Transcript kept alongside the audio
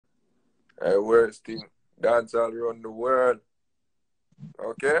Worst thing. Dance all around the world.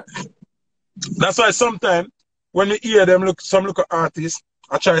 Okay? That's why sometimes when we hear them some local artists,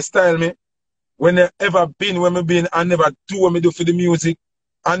 I try to style me. When they ever been, when me been, I never do what me do for the music.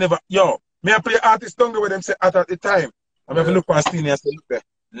 I never, me I play artists down there where them say at the time. I have to look past Steenie and say, look there.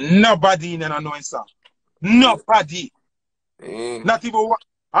 Nobody in there knowing song. Nobody. Not even one.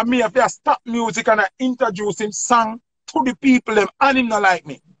 I mean, if I stop music and I introduce him song to the people, them, and him not like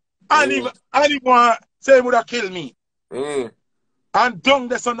me. And him want say he would have killed me. And down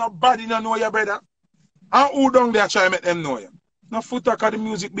there, so nobody don't know your brother. And who down there try to make them know you? No Foota, cause the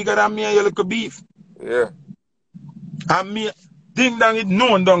music bigger than me and your little beef. Yeah. And me, ding dong it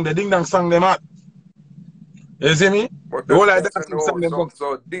known down there, ding dong song them out. You see me? But the whole like that song them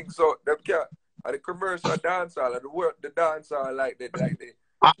so dig so them can't and the commercial dancehall and the dancehall like they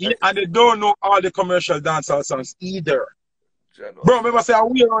and they don't know all the commercial dancehall songs either. Bro, remember say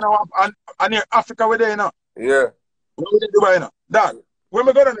we are and in Africa we there, you know. Yeah. What we do Dubai, you know? Dad, when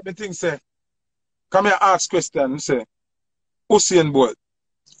we go down the thing say, come here ask question, say, Usain Bolt.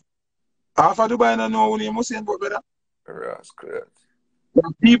 Half of Dubai don't know who name Usain Bolt, brother. That's correct.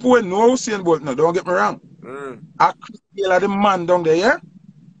 People who know Usain Bolt, no, don't get me wrong. A Chris Gayle are the man down there, yeah?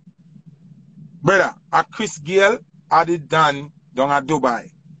 Brother, a Chris Gayle are the Dan down at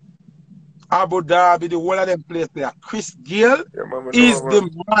Dubai. Abu Dhabi, the whole of them place there. Chris Gayle is the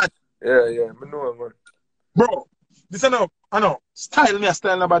man. Yeah, I know, man. Bro, this I know. Style me a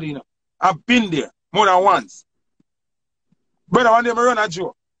style nobody, you know. I've been there more than once. Brother, one day I run a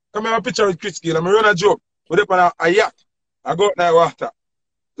joke. Come here a picture with Chris Gayle. I run a joke. We up on a yacht. I go out in the water.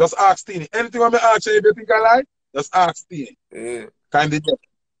 Just ask Steenie. Anything when I ask you, if you think I lie, just ask Steenie. Kind of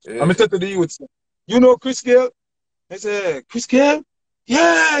I'm say to the youth, you know Chris Gayle? They say, Chris Gayle? Yeah,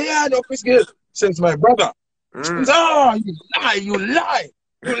 I know Chris Gayle. Says my brother. Says, oh, you lie.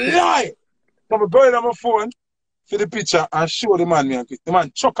 So I go in on my phone for the picture and show the man me and Chris. The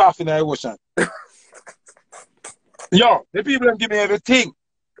man chuck off in the ocean. Yo, the people them give me everything.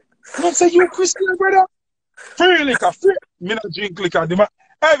 And I say, you Chris Gayle, brother? Free liquor, free. Me not drink liquor. The man,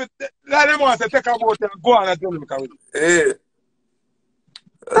 everything. Like them want to take a boat and go on and do liquor with it.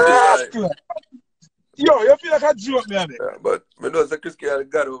 Yo, you feel like a joke, man. Yeah, but I know that Chris Gayle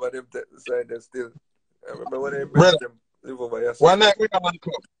got over them side there still. I remember when they met them live over here. One night we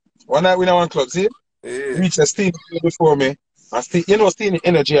in one club. See? Reach a Steenie before me. And you know Steenie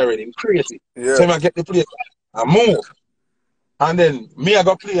energy already. I'm crazy. Yeah. So I get the place. I move. And then me I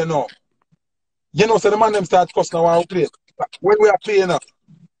go play now. You know, so the man them start cussing now while we play. When we are playing now,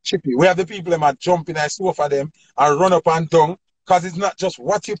 Chippy, we have the people them are jumping and sofa them and run up and down. Because it's not just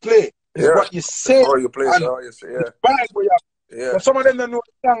what you play, it's what you say. How you play, how you say, So some of them don't know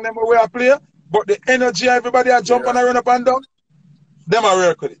the song them where I play, but the energy everybody are jumping and run up and down, them are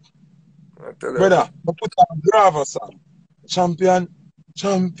work with it. Brother, I put on Bravo song. Champion.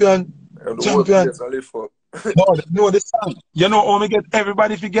 No, the song. You know how me get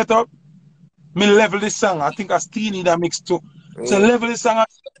everybody if you get up? Me level this song. I think I Steenie that mix too. So level this song.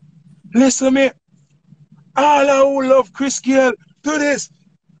 Listen to me. All who love Chris Gayle, do this.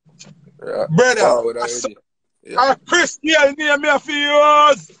 Brother, Chris Gayle near me a few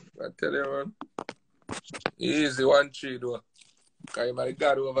years. I tell you, man. Easy 1-3 though. Because you might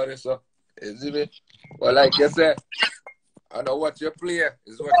got over there, so. You see me? Well, like you said, I know what you play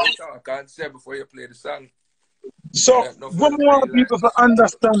is what you talk and say before you play the song. So, what we want people to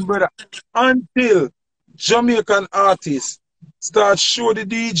understand, brother, until Jamaican artists start show the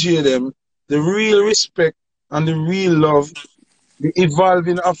DJ them the real respect and the real love, the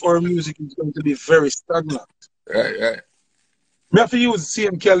evolving of our music is going to be very stagnant. Right. We have to use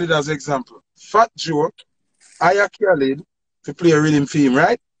same Khalid as example. Fat Joe, hire Khalid to play a rhythm theme,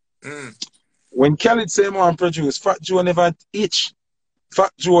 right? When Khalid say more and produce, Fat Joe never itch.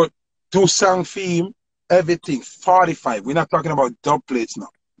 Fat Joe do song theme, everything, 45. We're not talking about dub plates now.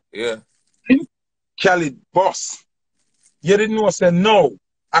 Yeah. Khalid boss. You didn't know, say no.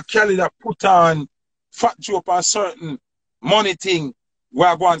 A Khalid that put on Fat Joe up a certain money thing we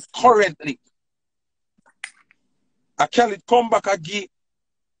are going currently. A Khalid come back and give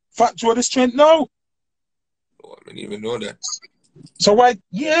Fat Joe the strength now. Oh, I didn't even know that. So why?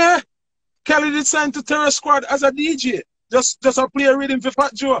 Yeah, Khalid is signed to Terror Squad as a DJ. Just a play a rhythm for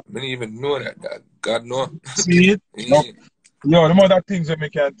Fat Joe. I didn't even know that. God no. See it? No. Yo, the more things that me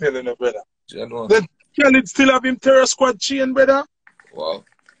can't tell you, brother. Yeah, no. Then Khalid still have him Terror Squad chain, brother. Wow.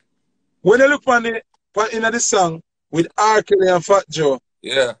 When you look on the song with R. Kelly and Fat Joe.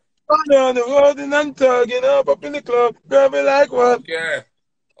 Yeah. On the road and tugging up in the club, grab it like what? Okay.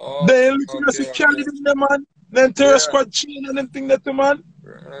 Then look at see Khalid in the man. Then Terror Squad chain and them thing that the man.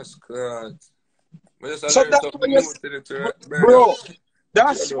 That's good. We just So learn that's something why new to the brother. bro,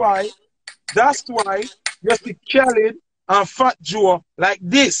 that's why, you see Khaled and Fat Joe like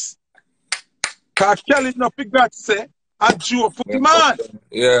this. Cause Khaled no forgot say, and Joe put him on.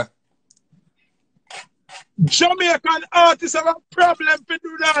 Yeah. Jamaican artists have a problem to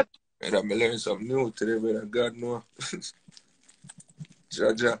do that. And I'm learning something new today, brother. God know.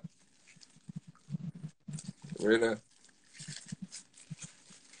 Jaja. Brother.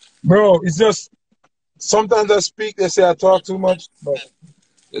 Bro, it's just, sometimes I speak, they say I talk too much. But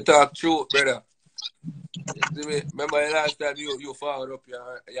You talk truth, brother. You see me? Remember the last time you followed up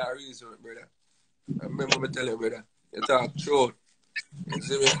your reason, brother. I remember me tell you, brother. You talk truth. You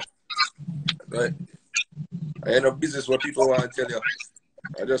see me? Right? I ain't no business what people want to tell you.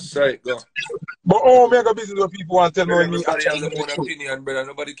 I just say it, go. oh, make a business what people want to tell me Brother, when me everybody actually have know their the own truth. opinion, brother.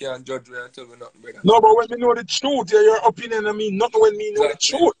 Nobody can judge me and tell me nothing, brother. No, but when me know the truth, yeah, your opinion I mean nothing when me know the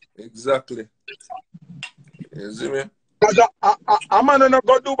truth. Exactly. You see me? Because a man and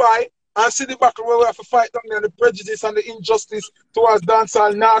go Dubai and see the battle where we have to fight down there, the prejudice and the injustice towards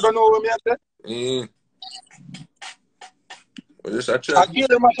dancehall. Now I don't know what me at Mm. Well, just a I chat. give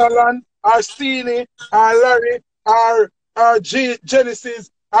them Matalan, or Steely, or Larry, or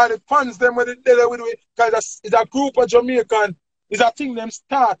Genesis, or the fans them with it with it. Because it's a group of Jamaican, it's a thing them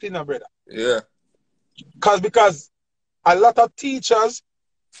starting, brother. Yeah. Because a lot of teachers,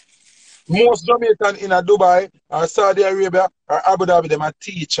 most Jamaican in a Dubai or Saudi Arabia or Abu Dhabi, them are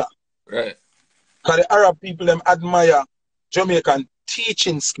teacher. Right. Because the Arab people them admire Jamaican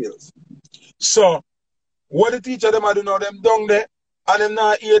teaching skills. So what the teacher them are doing now, them down there and them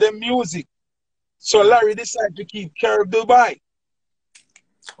not hear them music. So Larry decided to keep care of Dubai.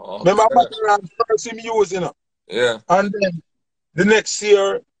 Oh, Remember okay. Mataran first him use, Yeah. And then the next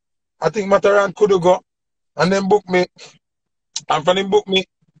year, I think Mataran could go and then book me. And from him book me,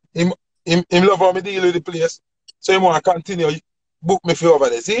 him love how me deal with the place. So he want to continue book me for over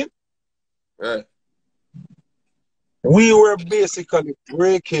there. See? Right. We were basically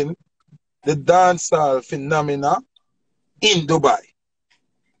breaking the dancehall phenomena in Dubai.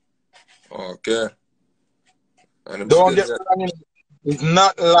 Okay. And I'm Don't still get me there. wrong. It's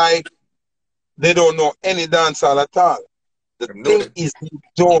not like they don't know any dancehall at all. The I know thing it. is, they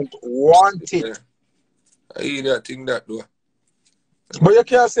don't want it. Yeah. I hear that thing that though. But you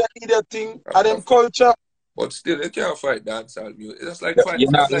can't say idiot thing of them culture. But still, you can't fight dancehall music. It's just like fight.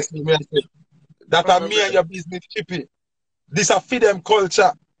 You know, That's like, that man, are my me and brother. your business chippy. This a feed them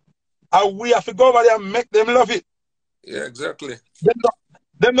culture. And we have to go over there and make them love it. Yeah, exactly.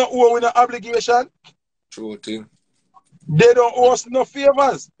 Them not owe no obligation. True thing. They don't owe us no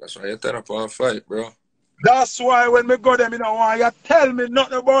favors. That's why you turn up and fight, bro. That's why when me go them, want you tell me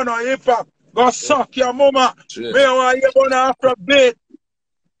nothing about no hip hop. Go suck your mama. Yeah. Me want you about after beat.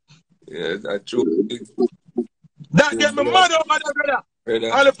 Yeah, that's true. That get me mad over there, brother. Brother.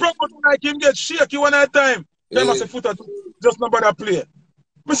 And the promoter like him get shaky one at a time. Tell me say Foota just no bother play.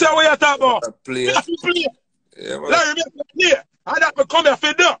 Me say what you talk about? Play. You have to play. Yeah, man. Larry make me play. And that me come here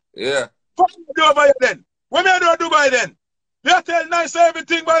for do. Yeah. Fuck me do over here then. What me do Dubai then? You tell nice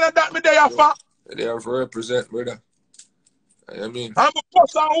everything, but that me there for. They have to represent, brother. I mean, I'm a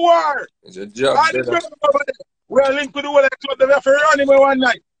boss and war. it's a job, And brother. we are linked with the whole club. They have to run him one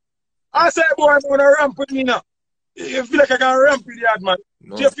night. I say, boy, I'm going to ramp with me now. You feel like I can ramp with the yard, man.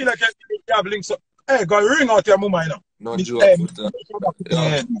 No. Do you feel like you have links up? Hey, go ring out your mama, you know. No joke, Foota.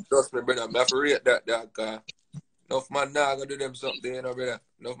 Trust me, brother. I have to rate that, cause enough man now gonna do them something, you know, brother.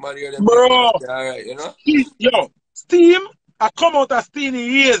 Enough man hear them. Bro. Alright, you know? Yo, Steam, I come out of Steenie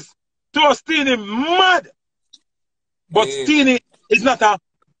years. To Steenie mad. But Steenie is not a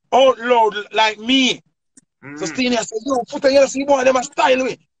outlaw like me. So Steenie, I said, yo, Foota, you see boy, them a style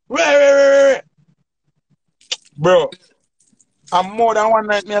me. Bro, I'm more than one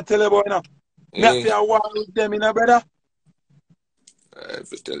night, me I tell you about, you know. Me have to war with them, you know, brother. I have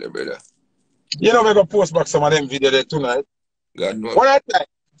to tell you, brother. You know, me go post back some of them video there tonight. God knows. One at a time,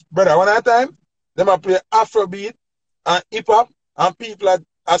 brother, one at a time, them a play Afrobeat and hip hop, and people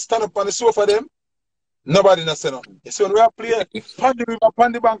are stand up on the sofa them. Nobody not say nothing. You see when we are playing on the river,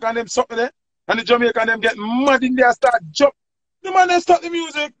 on the bank, and them something there, and the Jamaican them get mad in there, start jump. The man then start the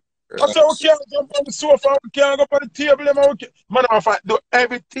music. I say, we can't jump on the sofa, we can't go on the table, man, I fight, do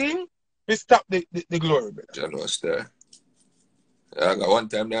everything, we stop the glory, brother. You know, star. I got one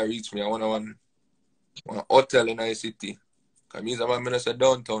time they reached me, I want one hotel in I city. Because me and my minister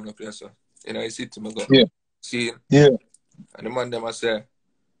downtown up there, so in I city, I go. Yeah. See him. Yeah. And the man them I say,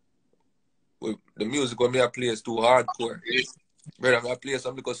 the music when me I play is too hardcore. Brother, I play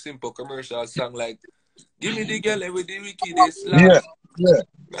some little simple commercial song like, give me the girl with the wickedest laugh. Yeah. Yeah.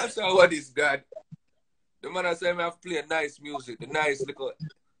 That's how what is that. The man I say I have to play nice music, the nice little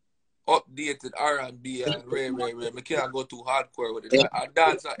updated R&B and Ray. Me can't go too hardcore with it. I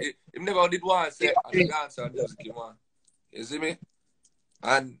dance. He never did one set and the dancer music, you man. You see me?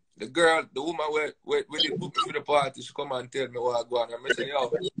 And the girl, the woman where did book me for the party, she come and tell me what I go on. And I say,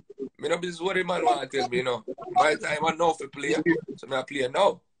 yo, me no business what the man want to tell me, you know. My time I know for play, so I play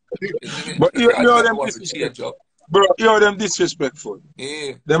now. You see me? But And you I know just them want to change disrespectful. up. Bro, you know them disrespectful.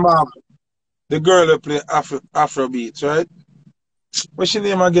 Yeah. Them have the girl who play Afro beats, right? What's your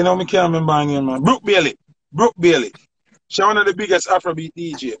name again? I can't remember her name, man. Brooke Bailey. Brooke Bailey. She's one of the biggest Afrobeat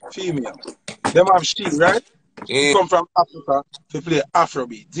DJ, female. Them have she, right? She Yeah. come from Africa to play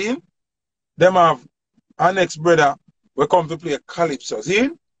Afrobeat. See? Them have our next brother will come to play Calypso. See?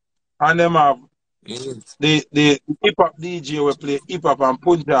 And them have Yeah. the hip hop DJ will play hip hop and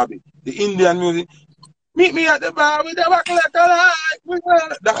Punjabi. The Indian music. Meet me at the bar with the back like a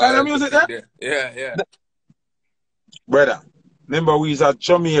light. That kind of music there. Yeah. Brother, remember we is a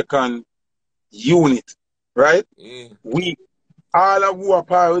Jamaican unit, right? Yeah. We all of who are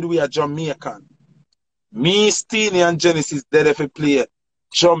part with we are Jamaican. Me, Steenie and Genesis dead if we play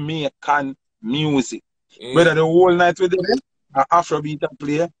Jamaican music. Yeah. Brother, the whole night with them, Afrobeat and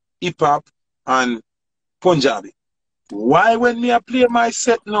play, hip hop and Punjabi. Why when me I play my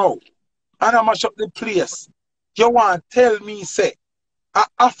set now and I mash up the place, you want to tell me say I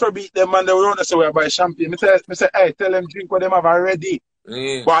Afrobeat them and they run us away by champagne. Me say, hey, tell them drink what them have already.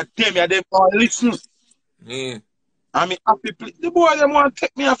 Yeah. But them yeah, they don't listen. Yeah. I mean happy play. The boy them want to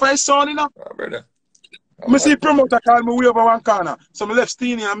take me off his son, you know. Oh, brother. I see promoter call me way over one corner. So I left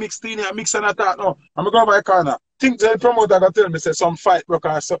Steenie and mix and attack now. I'm going to go by corner. Think the promoter gonna tell me say some fight broke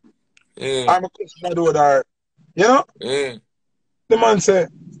or something. Yeah. I'm a question door there. You know? Yeah. The man say,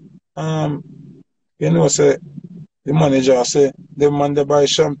 you know, say the manager say the man they buy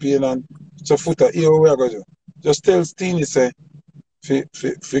champagne and so Foota, here we are going to. Just tell Steenie say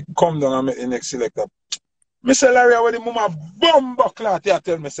if come down and make the next selector. Me say Larry when the mama bomba clot here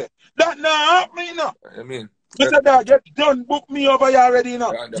tell me say that nah me you know. I mean, Me say dog get done book me over here already you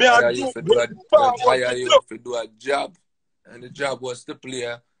know. them Me a hire you do for do them hire you look. for do a job, and the job was to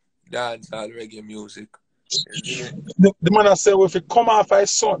play dancehall reggae music. The man I say well, if you come off I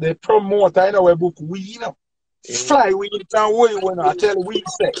saw they promote I know we book we you know. Fly we can way when I tell we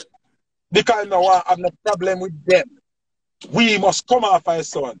say because now I have no problem with them. We must come off I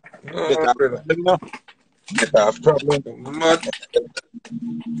son. You know. Get off problem. Man,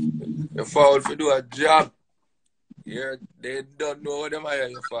 you foul for do a job. Yeah, they don't know what them hire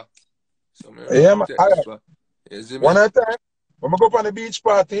you for. So Yeah, man. You see me? One at a time, when I go up on the beach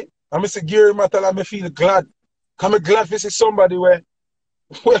party, I see Gary Matal and I feel glad. I'm glad to see somebody where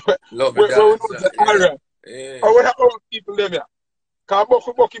Love we it, know the area. yeah. Or where old people them here.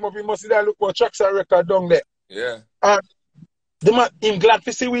 Because Buck him up, he must see that look for tracks and record down there. Yeah. And the man, him glad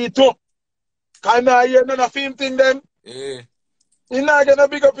to see we too. Because I hear none of him thing them. Yeah. He not gonna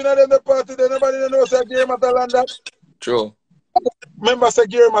big up in the party, then nobody knows that Gary Matal and that. True. Remember, say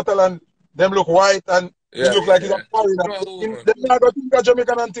Gary Matalan, them look white and he look like he's a foreigner. Them not going to think a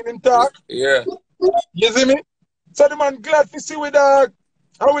Jamaican until him talk. Yeah. You see me? So the man glad to see we dog.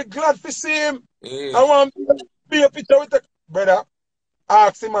 And we glad to see him. Yeah. I want to be a picture with the brother.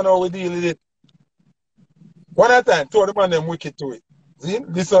 Ask him and how we deal with it. One at a time, told the man them wicked to it. See?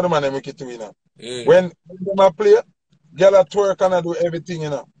 This is how the man them wicked to it now. Yeah. When them play, girl at twerk and I do everything, you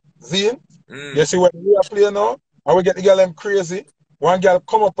know. See? You see when we are playing now? And we get the girl them crazy. One girl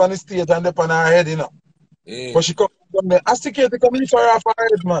come up on the stage and up on her head, you know. Yeah. But she come down there. I still can't come in for her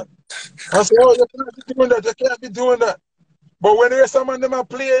head, man. I say, oh, you can't be doing that. You can't be doing that. But when the rest of them are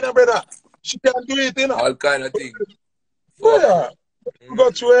playing, you know, brother, she can't do it, you know. All kind of things. Yeah. You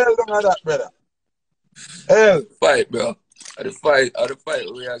go through hell down on that, brother. Hell. Fight, bro. The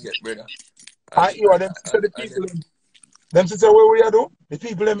fight we are get, brother. I hear them say the people, them say what we are do, the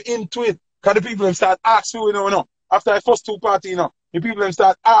people them into it. Because the people them start asking, you know. After the first two parties, you know, the people them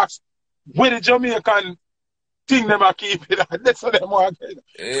start asking where the Jamaican thing them are keeping. That's what them want.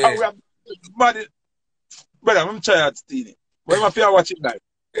 Yeah. We are mad. Brother, I'm tired, Steenie. But I'm here watching live.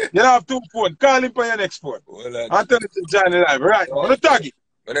 You don't have two phones. Call him for your next phone. Well, I'll tell you to join the live. Right now. I'm going to tag it.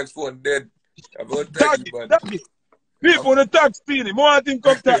 My next phone dead. I'm going to tag it. Tag it. People want to tag Steenie. More I think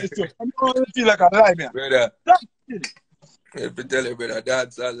come tag it too. I'm going to feel like a live here. Brother. Tag Steenie. If you tell you, brother,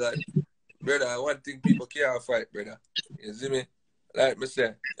 that's all that. Brother, one thing people can't fight, brother. You see me? Like me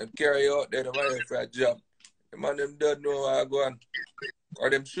say, them carry you out there, them hire for a job. The man them don't know how I go on. Or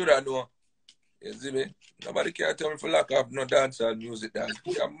them should have know. You see me? Nobody can tell me for lack of no dancehall music, dog.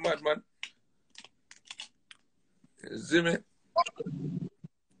 You're mad, man. You see me?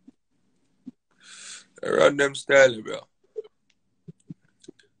 I run them style, bro.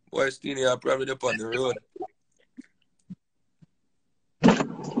 Boy, Steenie are probably up on the road.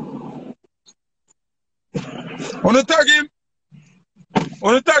 Wanna tag him?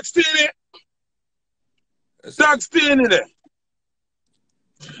 Wanna tag Steenie? Tag Steenie there.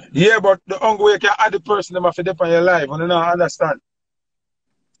 Yeah, but the only way you can add the person them have to depend on your life. You don't understand.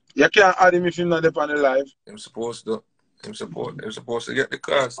 You can't add him if he's not depend on your life. I'm supposed to. I'm supposed to get the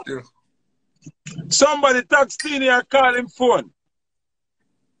car still. Somebody tag Steenie and call him phone.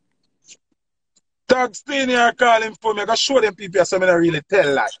 Tag Steenie and call him phone. I can show them people so I don't really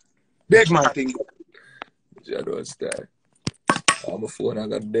tell lie. Big man thing. I don't style. On my phone, I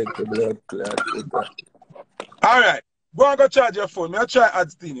got dead to blood clot. Alright. Go and go charge your phone. I'll try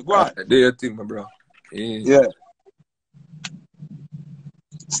add Steenie. Go on. Do your thing, my bro. Yeah.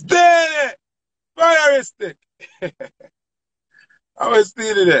 Steenie! Fire stick! I was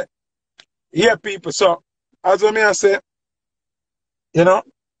Steenie there. Yeah, people. So, as I say, you know,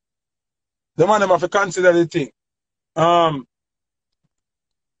 the man them have to consider the thing.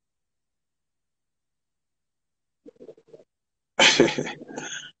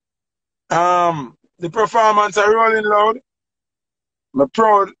 The performance are rolling loud. I'm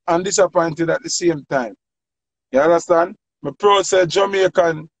proud and disappointed at the same time. You understand? I'm proud say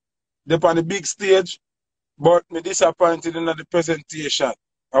Jamaican they're on the big stage, but me disappointed in the presentation.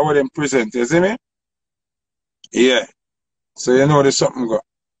 How would them present, you see me? Yeah. So you know there's something go.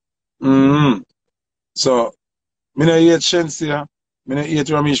 So me no hate Shenseea, me no hate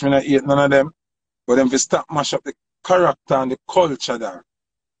Ramesh, me no hate none of them. But them fi stop mash up the character and the culture there.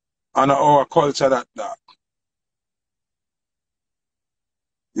 And our culture that.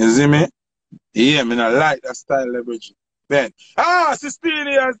 You see me? Yeah, me not like that style leverage. Ben.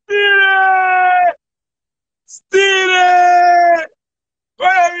 Steenie! Steenie!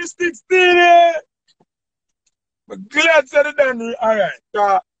 Where is stick Steenie? But glad to the done. Alright.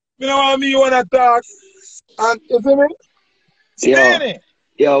 You know what me wanna talk. And you see me? Steenie!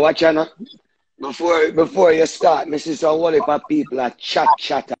 Yo, watch out now. Before you start, me see some whole heap of people are chat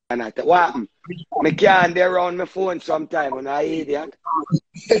and that. What happened? Me can't dey around my phone sometime when I idiot.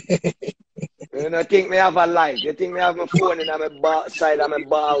 You don't think me have a life. You think me have my phone in my side of my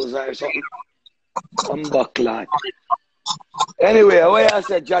balls or something? I'm bucklad. Anyway, where I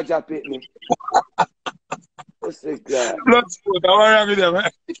said Judge up hit me. What's the guy? Blood sport, I want to them,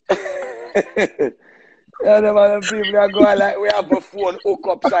 man. Yeah, them other people are going like we have a phone hook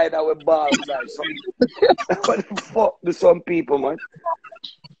upside our balls or something. What the fuck do some people, man?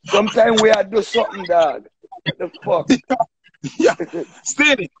 Sometimes we are do something, dog. What the fuck? Yeah.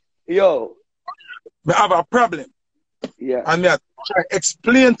 Steenie. Yo. We have a problem. Yeah. And me try to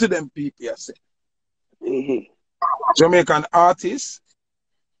explain to them people, I say. Jamaican artists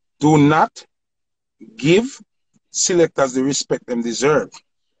do not give selectors the respect them deserve.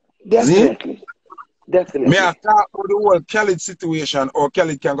 Definitely. See? Definitely. Me I talk about the whole Khalid situation, or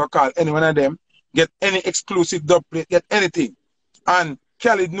Khalid can go call any one of them, get any exclusive dub plate, get anything. And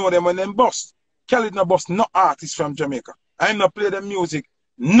Khalid know them when them bust. Khalid no bust no artist from Jamaica. I not play them music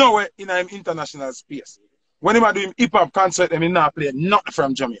nowhere in him international space. When him do him hip hop concert, them he not play nothing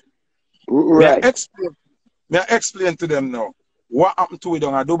from Jamaica. Right. Me I explain to them now what happened to it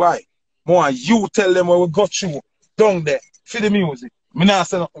down at Dubai. More you tell them what we got through down there for the music. Me not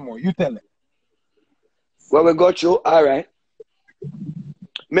say nothing more. You tell them. Well, we got you, all right.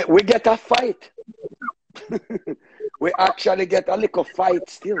 We get a fight. We actually get a little fight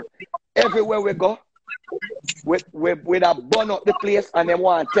still. Everywhere we go, we a burn up the place and they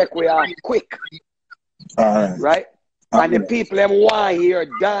want to take we out quick. Right? And the people them want to hear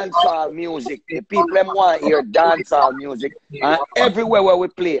dancehall music. The people them want to hear dancehall music. And everywhere where we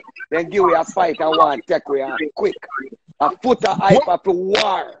play, then give we a fight and want to take we out quick. A Foota hype up a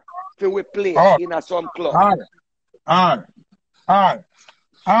war. We play in a some club. All right.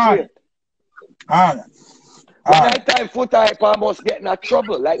 When that time Foota hype almost getting in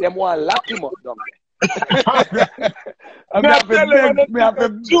trouble, like them want to lock him up down there. I have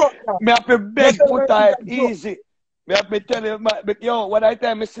to beg Foota hype easy. Me have to tell you, but yo, when I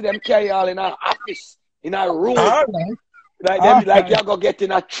time I see them carry all in our office, in our room, like them, like you go get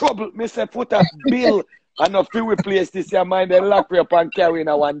in a trouble. Me say Foota bill. And no free we place this your mind and lock me up and carry in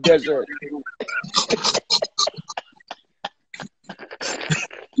a one desert.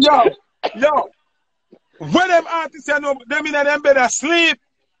 Yo. When them artists you know them in them bed asleep,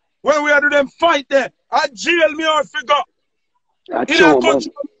 when we are do them fight there, I jail me or figure. In a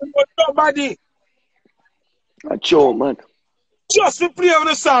country with nobody. That's true, man. Just to play on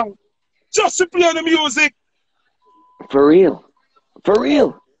the song. Just to play on the music. For real. For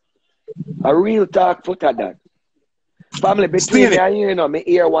real. A real talk Foota that. Family, between me and you, you know, me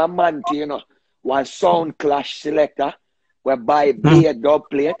hear one man, you know, one sound clash selector, where buy beer dub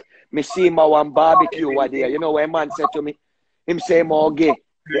plate. Me see my one barbecue over there. You know what man said to me? Him say, Morgan,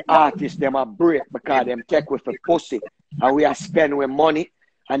 the artists, them a break because them take with a pussy. And we are spend with money.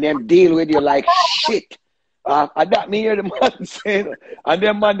 And them deal with you like shit. And that me hear the man saying, and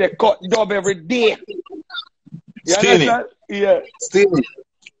them man, they cut dub every day. You understand? Yeah. Still,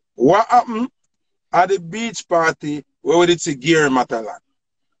 what happened at the beach party where we did see Gary Matalan?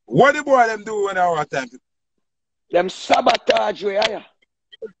 What the boy them do when I have time? Them sabotage we are.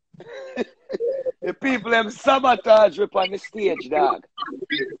 The people them sabotage we on the stage, dog.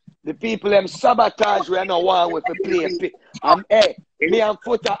 The people them sabotage we no one with a play. Hey, me and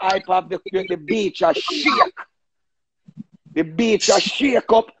Foota hype up the beach a shake. The beach a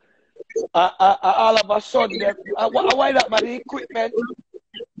shake up. All of a sudden, why that man, the equipment?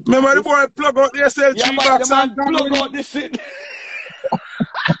 Remember the boy plug out the SLG yeah, box the man plug out the shit.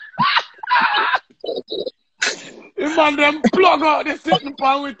 The man them plug out the sitting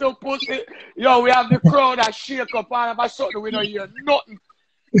pan with the pussy. Yo, we have the crowd that shake up all of a sudden we don't hear nothing.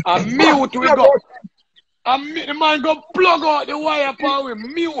 A mute we go. The man go plug out the wire pan with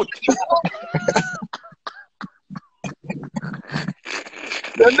mute.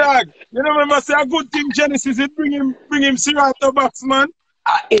 The dog, you know remember say a good thing Genesis it bring him Serato box, man.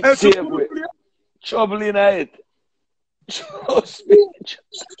 It's trouble in it. Trust me.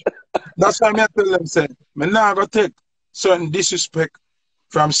 That's why I tell them say, me not gonna take certain disrespect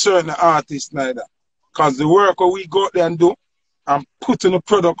from certain artists neither. Cause the work that we go out there and do and putting the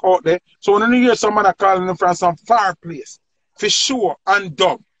product out there. So when you hear someone calling them from some far place, for sure and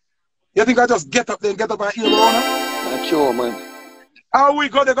dub. You think I just get up there and get up and hear around? Not sure, man. How we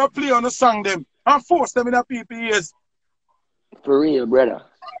go, they go play on the song them and force them in the people ears. For real, brother.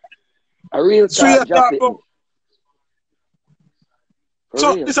 A real talk,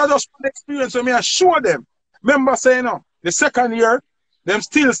 so this is just one experience for me. I show them. Remember saying, no, the second year, them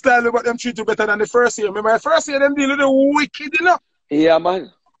still style but them treat you better than the first year. Remember the first year, them deal with the wicked, you know? Yeah,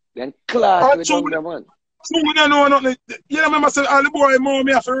 man. Then class with them, man. So we don't know nothing. You remember saying, all the boy more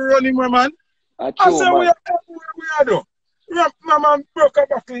me have to run him, man. I said, we are doing. My man broke a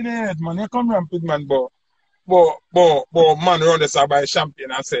buckle in the head, man. You come here, big man, but man run the side by a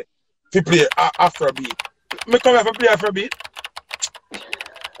champion and say, if you play Afrobeat. Me come here to play Afrobeat.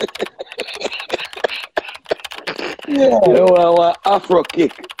 Yeah. You know what Afro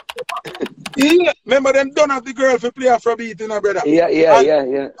kick. Yeah. Remember them done have the girl for play Afrobeat, you know, brother? Yeah.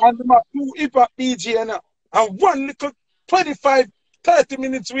 And them have 2 hip-hop DJ, you know, and one little 25, 30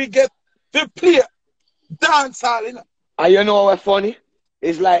 minutes we get to play dancehall, you know. And you know what's funny?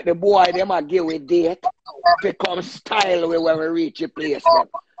 It's like the boy them a give we date to come style when we reach a place. Man.